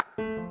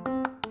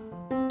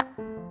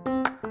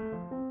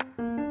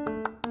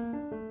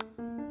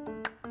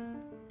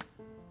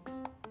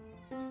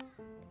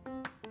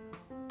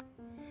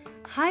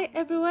Hi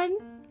everyone,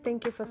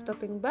 thank you for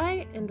stopping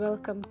by and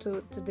welcome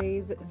to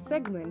today's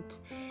segment.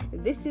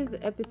 This is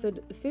episode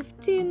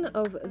 15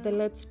 of the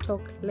Let's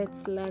Talk,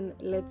 Let's Learn,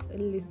 Let's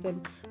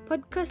Listen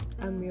podcast.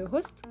 I'm your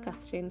host,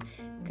 Catherine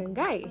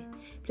Kangai.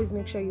 Please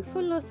make sure you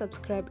follow,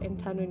 subscribe, and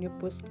turn on your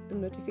post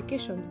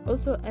notifications.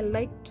 Also, I'd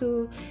like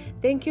to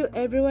thank you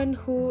everyone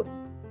who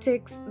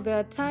takes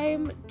their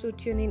time to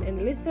tune in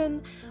and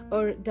listen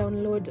or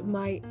download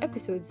my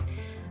episodes.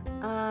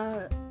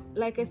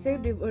 Like I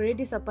said, we've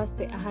already surpassed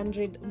the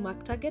 100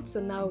 mark target,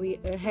 so now we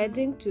are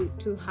heading to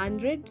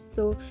 200.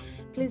 So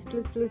please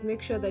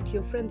make sure that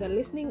your friends are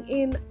listening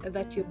in,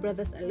 that your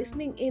brothers are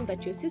listening in,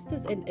 that your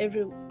sisters and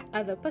every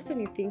other person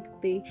you think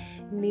they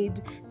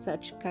need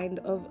such kind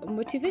of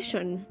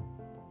motivation.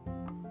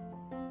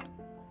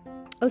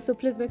 Also,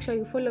 please make sure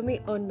you follow me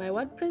on my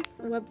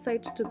WordPress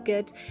website to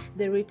get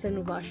the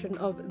written version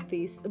of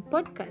this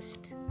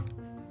podcast.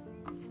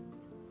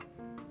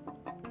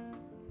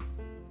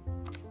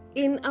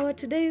 In our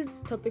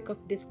today's topic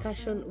of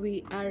discussion,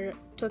 we are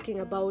talking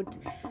about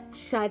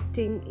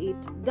shutting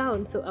it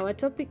down. So our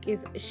topic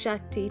is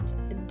shut it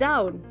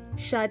down.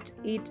 Shut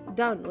it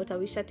down. What are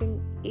we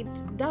shutting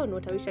it down?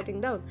 What are we shutting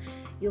down?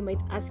 You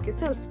might ask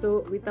yourself.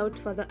 So without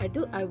further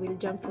ado, I will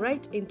jump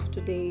right into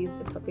today's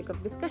topic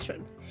of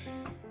discussion.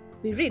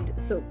 We read,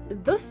 so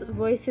those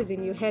voices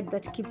in your head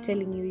that keep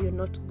telling you you're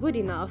not good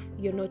enough,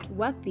 you're not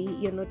worthy,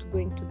 you're not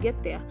going to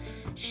get there.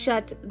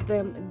 Shut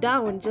them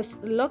down.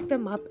 Just lock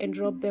them up and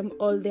rob them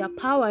all their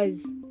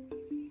powers.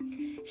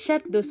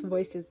 Shut those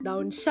voices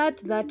down. Shut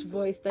that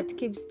voice that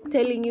keeps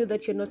telling you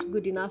that you're not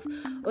good enough,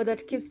 or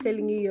that keeps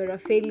telling you you're a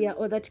failure,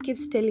 or that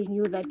keeps telling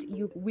you that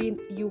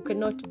you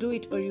cannot do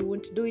it, or you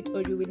won't do it,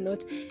 or you will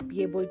not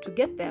be able to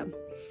get there.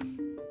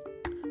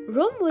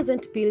 Rome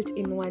wasn't built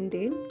in one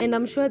day, and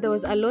I'm sure there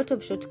was a lot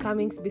of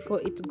shortcomings before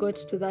it got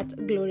to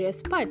that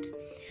glorious part.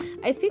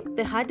 I think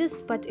the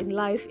hardest part in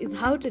life is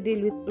how to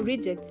deal with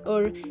rejects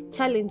or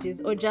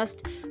challenges or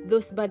just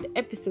those bad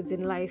episodes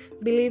in life.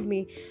 Believe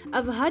me,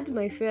 I've had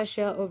my fair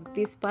share of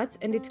these parts,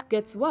 and it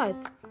gets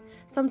worse.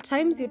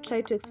 Sometimes you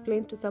try to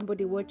explain to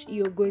somebody what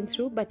you're going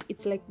through, but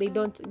it's like they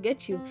don't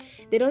get you.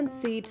 They don't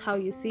see it how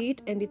you see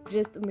it, and it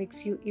just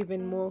makes you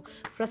even more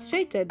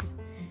frustrated.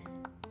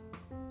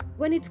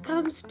 When it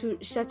comes to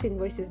shutting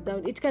voices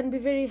down, it can be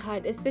very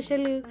hard,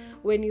 especially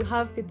when you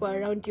have people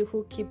around you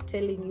who keep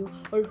telling you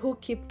or who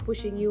keep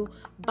pushing you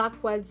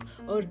backwards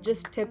or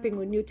just stepping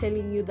on you,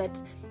 telling you that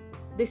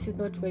this is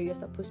not where you're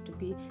supposed to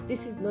be,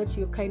 this is not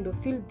your kind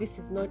of field, this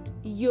is not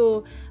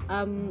your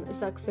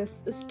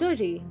success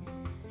story.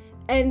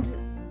 And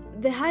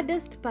the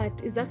hardest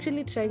part is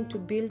actually trying to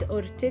build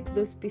or take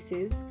those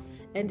pieces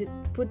and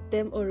put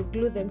them or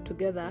glue them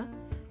together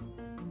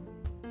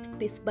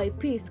piece by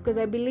piece, because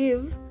I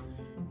believe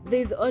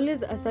there's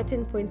always a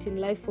certain point in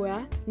life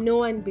where no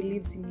one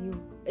believes in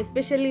you,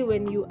 especially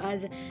when you are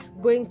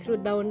going through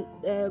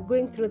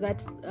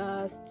that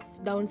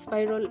down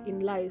spiral in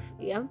life,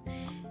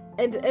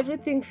 and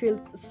everything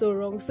feels so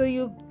wrong, so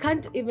you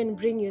can't even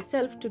bring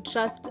yourself to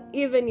trust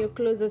even your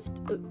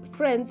closest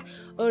friends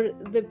or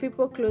the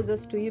people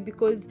closest to you,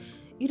 because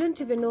you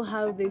don't even know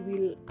how they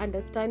will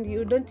understand you.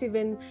 You don't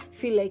even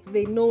feel like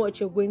they know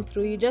what you're going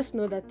through. You just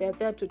know that they're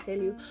there to tell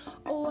you,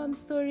 oh, I'm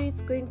sorry,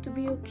 it's going to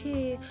be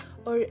okay.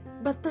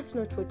 But that's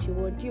not what you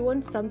want. You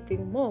want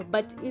something more.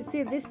 But you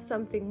see, this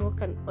something more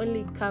can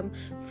only come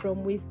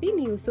from within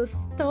you. So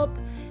stop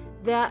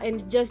there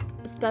and just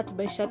start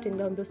by shutting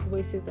down those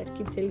voices that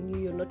keep telling you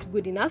you're not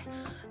good enough,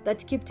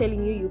 that keep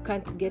telling you you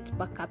can't get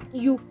back up.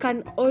 You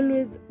can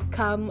always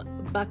come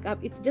back up.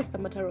 It's just a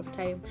matter of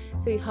time.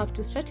 So you have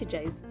to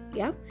strategize.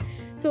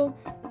 So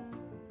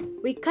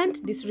we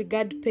can't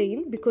disregard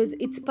pain because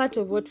it's part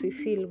of what we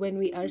feel when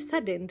we are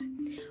saddened.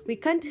 We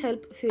can't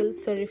help feel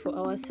sorry for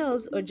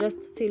ourselves or just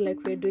feel like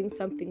we're doing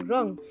something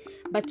wrong,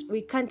 but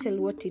we can't tell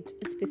what it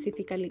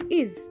specifically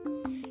is.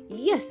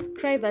 Yes,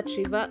 cry that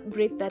river,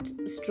 break that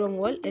strong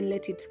wall and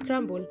let it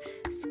crumble.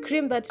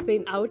 Scream that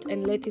pain out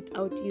and let it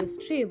out your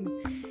stream.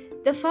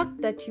 The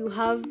fact that you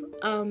have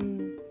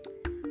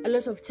a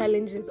lot of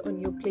challenges on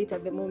your plate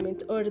at the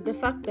moment, or the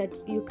fact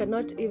that you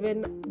cannot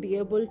even be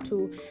able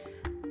to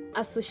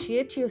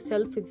associate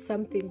yourself with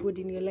something good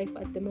in your life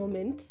at the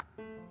moment,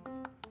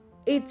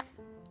 it's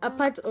a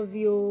part of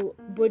your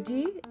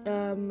body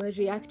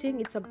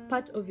reacting. It's a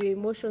part of your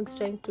emotions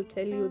trying to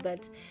tell you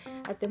that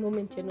at the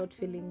moment you're not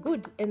feeling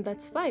good, and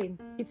that's fine.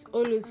 It's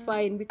always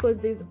fine, because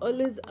there's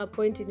always a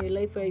point in your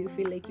life where you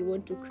feel like you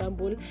want to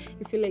crumble,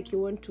 you feel like you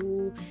want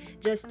to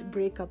just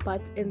break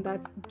apart, and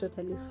that's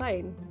totally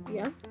fine.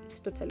 It's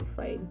totally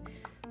fine.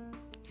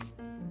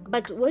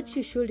 But what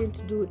you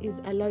shouldn't do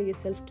is allow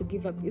yourself to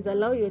give up, is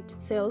allow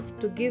yourself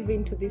to give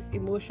in to these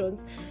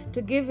emotions,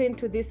 to give in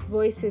to these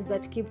voices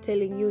that keep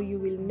telling you you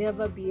will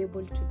never be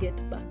able to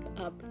get back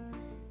up.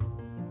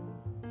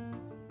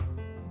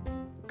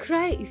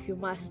 Cry if you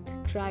must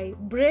cry,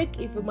 break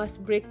if you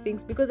must break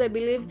things, because I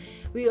believe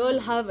we all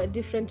have a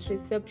different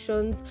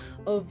receptions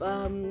of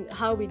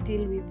how we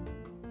deal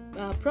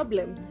with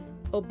problems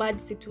or bad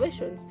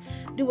situations.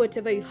 Do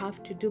whatever you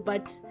have to do,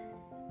 but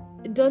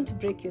don't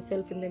break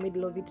yourself in the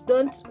middle of it.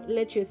 Don't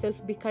let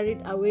yourself be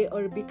carried away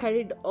or be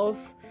carried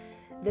off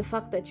the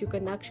fact that you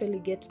can actually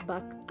get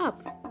back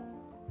up.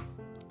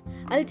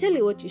 I'll tell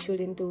you what you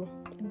shouldn't do.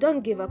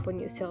 Don't give up on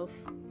yourself.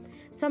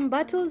 Some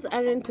battles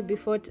aren't to be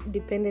fought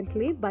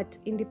dependently, but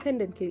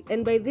independently.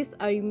 And by this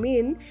I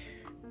mean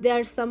there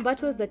are some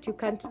battles that you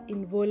can't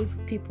involve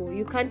people.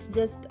 You can't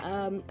just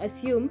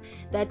assume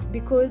that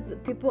because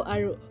people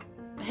are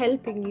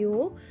helping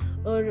you,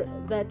 or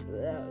that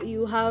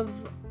you have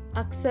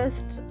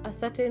accessed a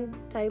certain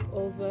type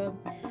of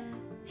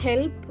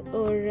help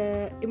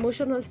or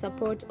emotional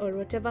support or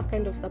whatever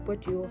kind of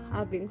support you're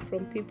having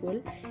from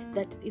people,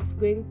 that it's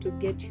going to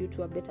get you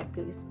to a better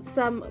place.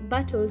 Some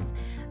battles,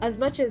 as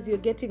much as you're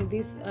getting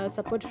this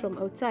support from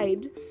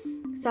outside,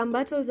 some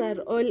battles are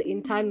all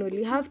internal.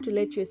 You have to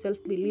let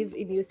yourself believe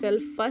in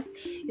yourself first.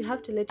 You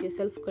have to let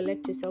yourself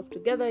collect yourself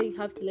together. You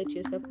have to let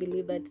yourself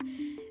believe that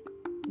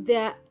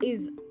there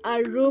is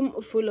a room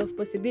full of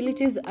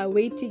possibilities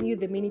awaiting you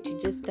the minute you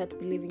just start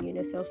believing in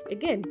yourself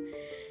again.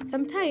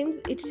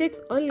 Sometimes it takes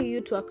only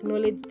you to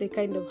acknowledge the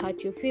kind of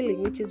hurt you're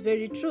feeling, which is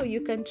very true.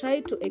 You can try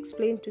to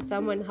explain to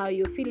someone how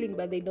you're feeling,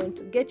 but they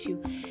don't get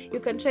you. You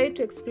can try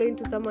to explain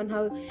to someone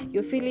how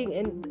you're feeling,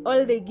 and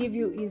all they give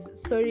you is,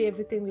 sorry,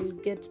 everything will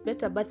get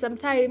better. But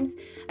sometimes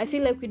I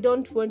feel like we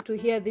don't want to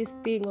hear this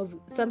thing of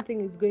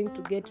something is going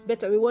to get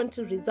better. We want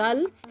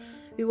results.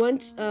 We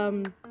want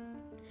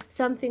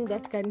something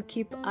that can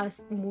keep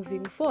us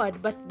moving forward.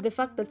 But the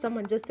fact that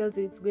someone just tells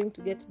you it's going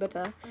to get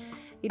better,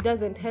 it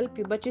doesn't help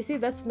you. But you see,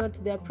 that's not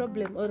their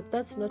problem, or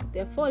that's not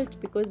their fault,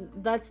 because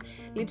that's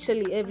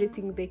literally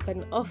everything they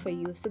can offer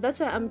you. So that's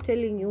why I'm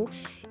telling you,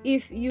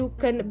 if you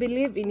can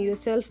believe in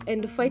yourself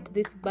and fight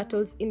these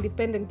battles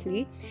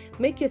independently,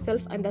 make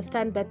yourself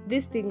understand that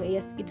this thing,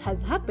 yes, it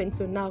has happened,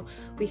 so now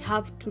we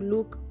have to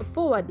look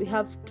forward, we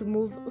have to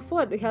move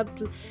forward, we have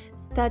to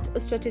start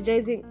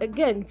strategizing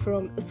again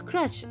from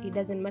scratch. It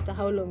doesn't matter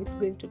how long it's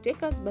going to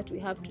take us, but we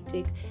have to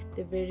take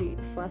the very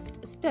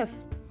first step.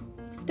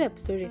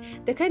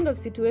 The kind of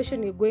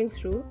situation you're going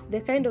through, the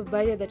kind of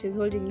barrier that is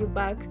holding you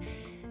back,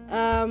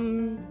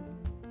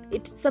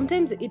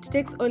 sometimes it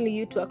takes only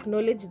you to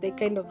acknowledge the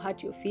kind of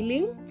hurt you're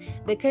feeling,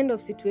 the kind of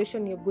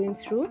situation you're going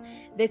through,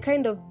 the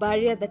kind of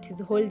barrier that is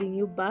holding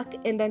you back.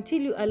 And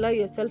until you allow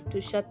yourself to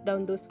shut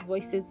down those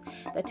voices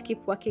that keep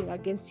working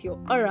against your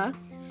aura,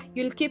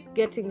 you'll keep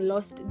getting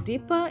lost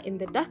deeper in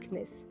the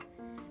darkness.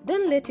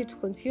 Don't let it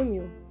consume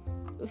you.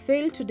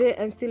 Fail today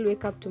and still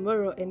wake up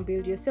tomorrow and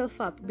build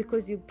yourself up,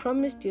 because you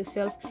promised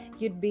yourself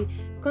you'd be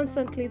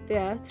constantly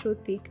there through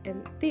thick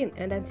and thin.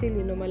 And until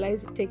you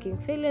normalize taking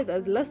failures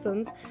as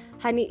lessons,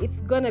 honey, it's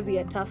gonna be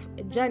a tough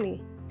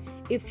journey.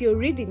 If you're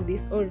reading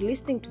this or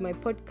listening to my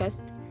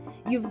podcast,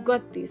 you've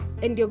got this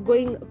and you're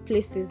going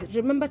places.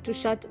 Remember to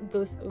shut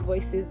those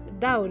voices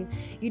down.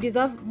 You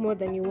deserve more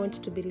than you want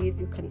to believe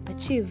you can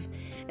achieve.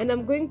 And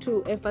I'm going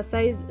to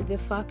emphasize the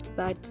fact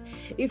that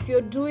if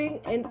you're doing,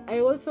 and I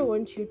also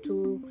want you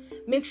to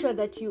make sure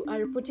that you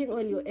are putting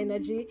all your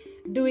energy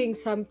doing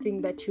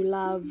something that you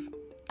love.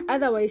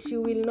 Otherwise,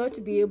 you will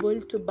not be able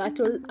to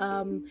battle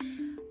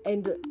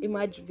and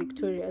emerge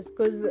victorious,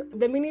 because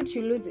the minute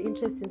you lose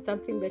interest in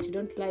something that you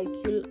don't like,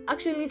 you'll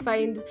actually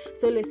find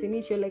solace in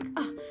it. You're like,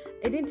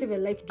 I didn't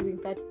even like doing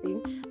that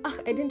thing.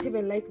 I didn't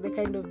even like the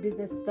kind of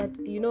business that,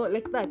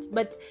 like that.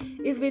 But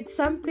if it's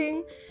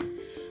something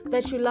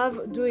that you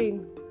love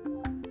doing,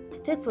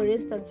 take for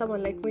instance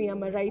someone like me.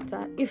 I'm a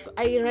writer. If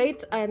I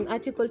write an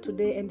article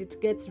today and it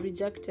gets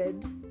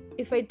rejected,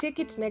 if I take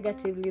it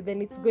negatively,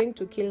 then it's going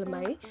to kill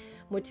my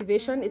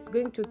motivation, it's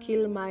going to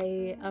kill my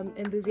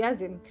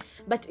enthusiasm.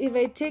 But if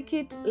I take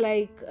it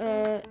like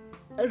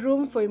a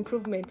room for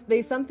improvement,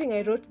 there's something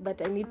I wrote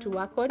that I need to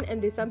work on, and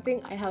there's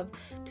something I have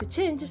to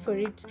change for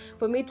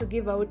me to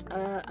give out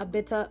a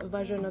better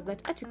version of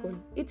that article,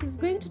 it is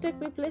going to take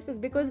me places,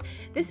 because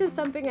this is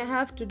something I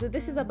have to do.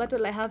 This is a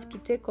battle I have to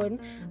take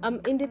on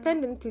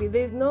independently.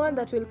 There's no one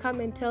that will come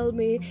and tell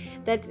me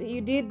that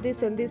you did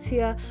this and this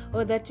here,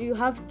 or that you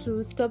have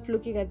to stop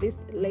looking at this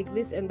like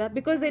this and that,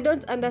 because they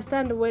don't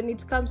understand. When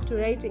it comes to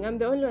writing, I'm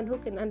the only one who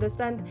can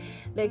understand,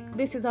 like,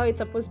 this is how it's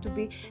supposed to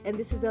be, and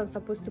this is how I'm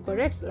supposed to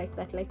correct like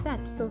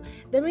that. So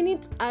the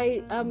minute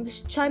I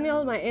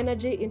channel my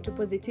energy into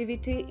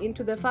positivity,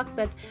 into the fact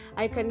that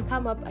I can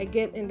come up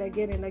again and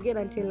again and again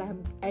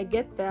until I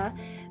get there,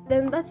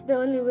 then that's the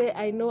only way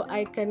I know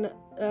I can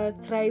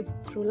thrive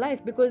through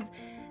life. Because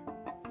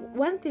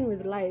one thing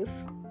with life,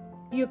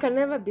 you can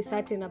never be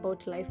certain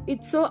about life.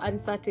 It's so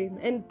uncertain,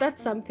 and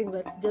that's something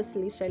that's just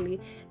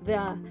literally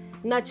there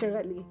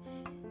naturally.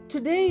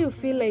 Today you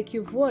feel like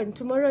you've won,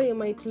 tomorrow you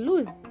might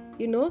lose,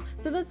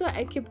 so that's why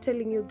I keep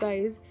telling you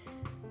guys,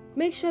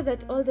 make sure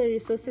that all the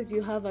resources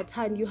you have at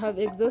hand, you have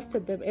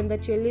exhausted them, and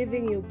that you're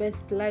living your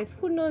best life.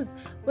 Who knows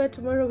where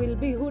tomorrow will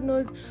be? Who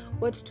knows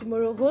what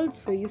tomorrow holds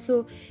for you?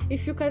 So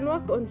if you can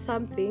work on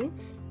something,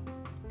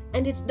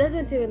 and it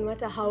doesn't even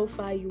matter how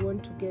far you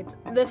want to get,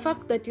 the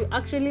fact that you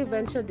actually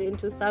ventured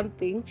into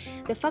something,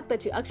 the fact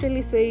that you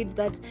actually said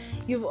that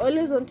you've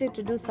always wanted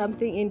to do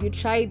something and you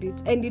tried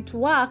it and it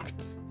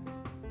worked,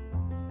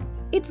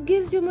 it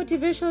gives you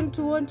motivation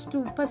to want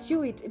to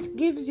pursue it. It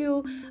gives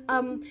you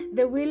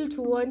the will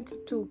to want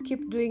to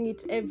keep doing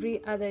it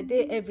every other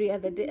day.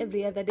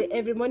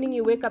 Every morning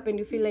you wake up and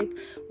you feel like,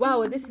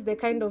 wow, this is the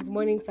kind of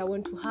mornings I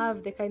want to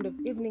have, the kind of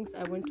evenings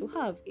I want to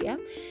have. Yeah,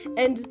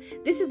 and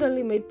this is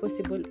only made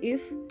possible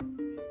if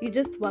you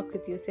just work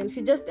with yourself,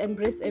 you just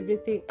embrace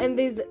everything, and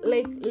there's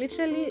like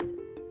literally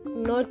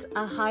not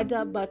a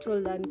harder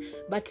battle than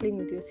battling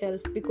with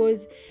yourself,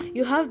 because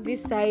you have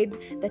this side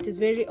that is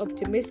very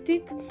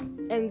optimistic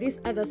and this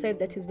other side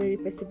that is very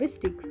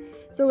pessimistic.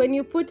 So when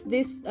you put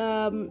these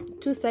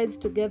two sides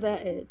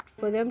together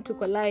for them to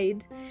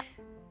collide,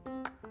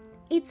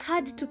 it's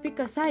hard to pick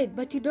a side,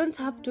 but you don't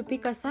have to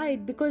pick a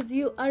side because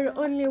you are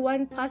only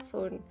one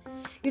person.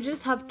 You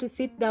just have to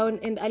sit down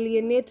and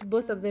alienate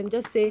both of them.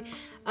 Just say,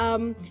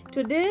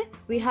 today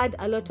we had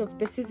a lot of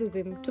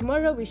pessimism.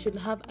 Tomorrow we should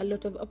have a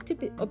lot of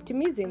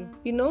optimism.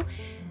 You know,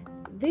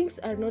 things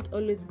are not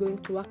always going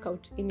to work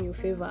out in your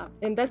favor.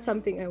 And that's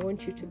something I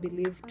want you to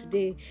believe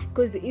today,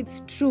 because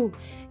it's true.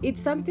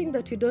 It's something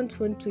that you don't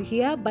want to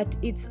hear, but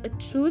it's a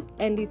truth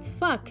and it's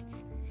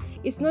facts.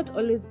 It's not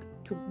always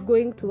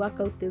going to work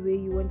out the way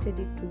you wanted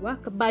it to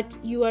work, but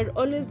you are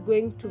always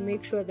going to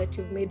make sure that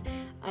you've made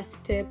a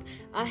step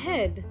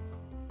ahead.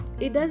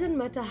 It doesn't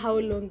matter how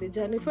long the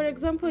journey. For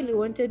example, you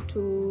wanted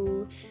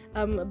to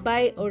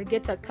buy or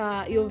get a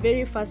car, your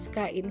very first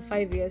car, in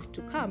 5 years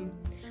to come,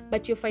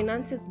 but your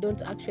finances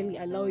don't actually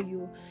allow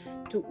you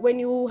to. When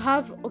you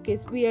have, okay,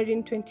 so we are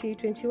in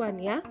 2021,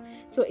 yeah,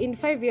 so in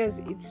 5 years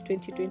it's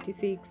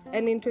 2026,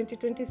 and in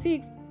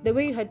 2026, the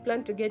way you had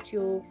planned to get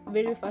your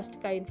very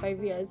first car in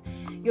 5 years,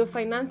 your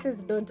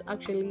finances don't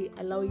actually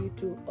allow you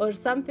to, or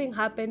something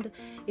happened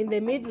in the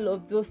middle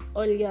of those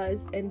all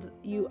years and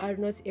you are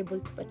not able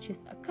to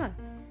purchase a car.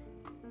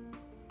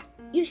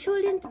 You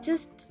shouldn't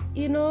just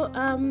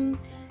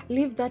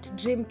leave that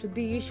dream to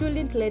be. You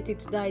shouldn't let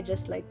it die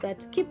just like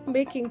that. Keep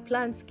making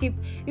plans.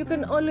 You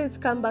can always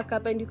come back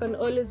up and you can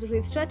always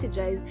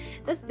re-strategize.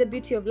 That's the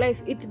beauty of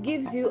life. It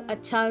gives you a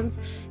chance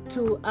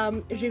to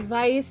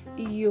revise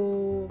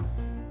your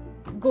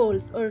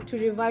goals or to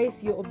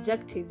revise your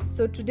objectives.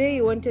 So today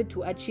you wanted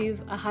to achieve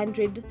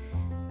 100,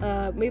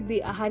 maybe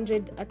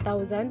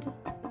 1,000,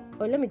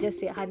 or let me just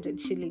say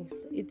 100 shillings.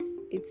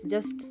 It's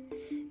just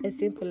as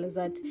simple as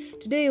that.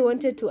 Today you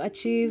wanted to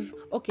achieve,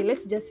 okay,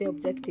 let's just say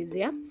objectives,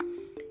 yeah?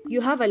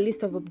 You have a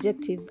list of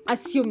objectives,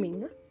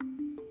 assuming,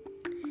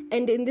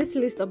 and in this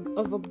list of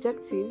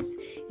objectives,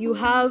 you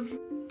have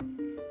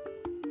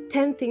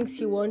 10 things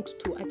you want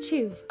to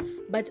achieve,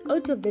 but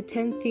out of the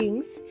 10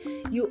 things,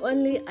 you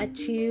only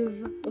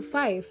achieve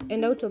 5,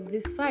 and out of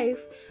these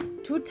 5,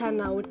 2 turn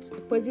out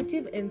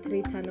positive and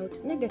 3 turn out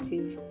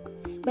negative.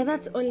 But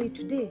that's only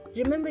today.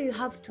 Remember, you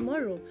have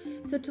tomorrow.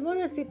 So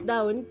tomorrow, sit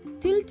down,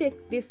 still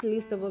take this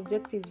list of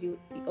objectives you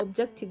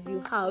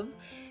have,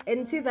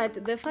 and see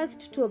that the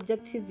first 2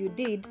 objectives you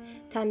did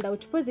turned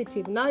out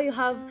positive. Now you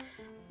have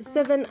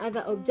 7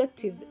 other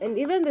objectives, and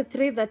even the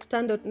 3 that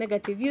turned out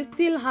negative, you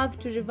still have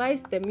to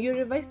revise them. You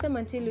revise them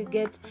until you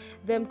get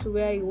them to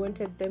where you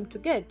wanted them to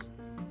get.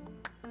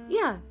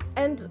 Yeah,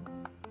 and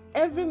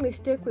every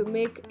mistake we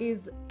make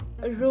is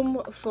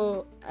room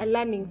for a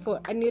learning, for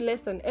a new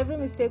lesson. Every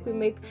mistake we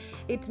make,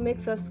 it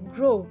makes us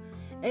grow.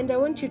 And I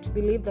want you to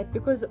believe that,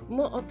 because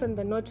more often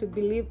than not we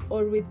believe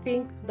or we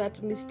think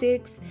that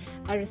mistakes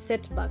are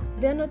setbacks.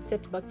 They are not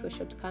setbacks or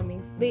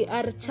shortcomings. They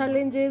are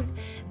challenges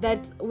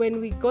that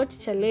when we got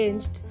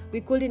challenged,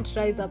 we couldn't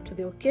rise up to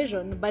the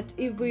occasion. But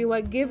if we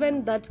were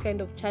given that kind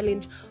of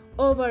challenge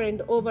over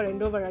and over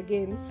and over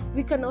again,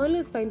 we can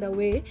always find a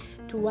way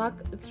to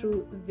work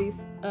through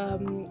these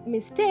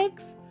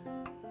mistakes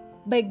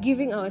by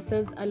giving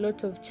ourselves a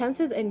lot of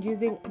chances and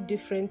using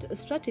different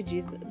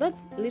strategies.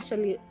 That's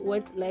literally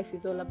what life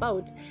is all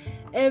about.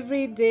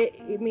 Every day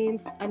it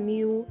means a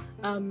new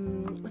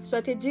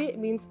strategy, it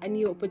means a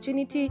new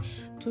opportunity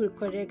to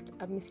correct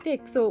a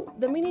mistake. So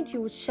the minute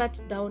you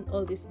shut down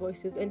all these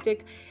voices and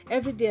take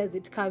every day as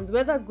it comes,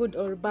 whether good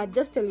or bad,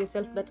 just tell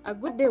yourself that a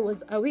good day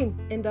was a win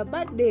and a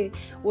bad day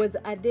was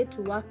a day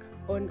to work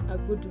on a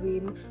good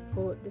win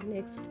for the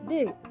next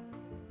day.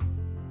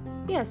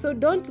 Yeah, so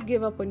don't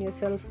give up on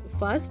yourself,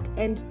 first,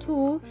 and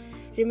 2,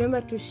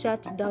 remember to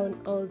shut down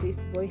all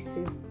these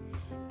voices.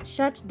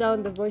 Shut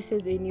down the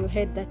voices in your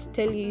head that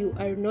tell you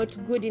are not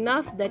good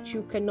enough, that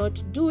you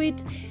cannot do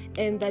it,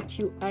 and that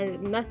you are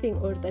nothing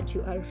or that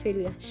you are a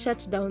failure.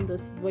 Shut down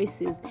those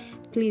voices.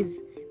 Please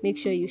make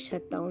sure you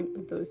shut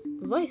down those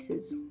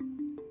voices.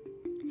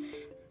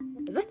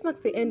 That marks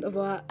the end of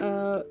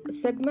our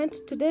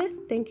segment today.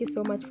 Thank you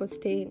so much for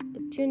staying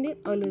tuned in.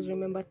 Always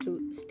remember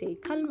to stay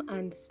calm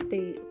and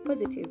stay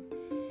positive.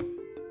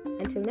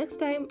 Until next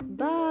time,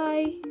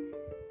 bye.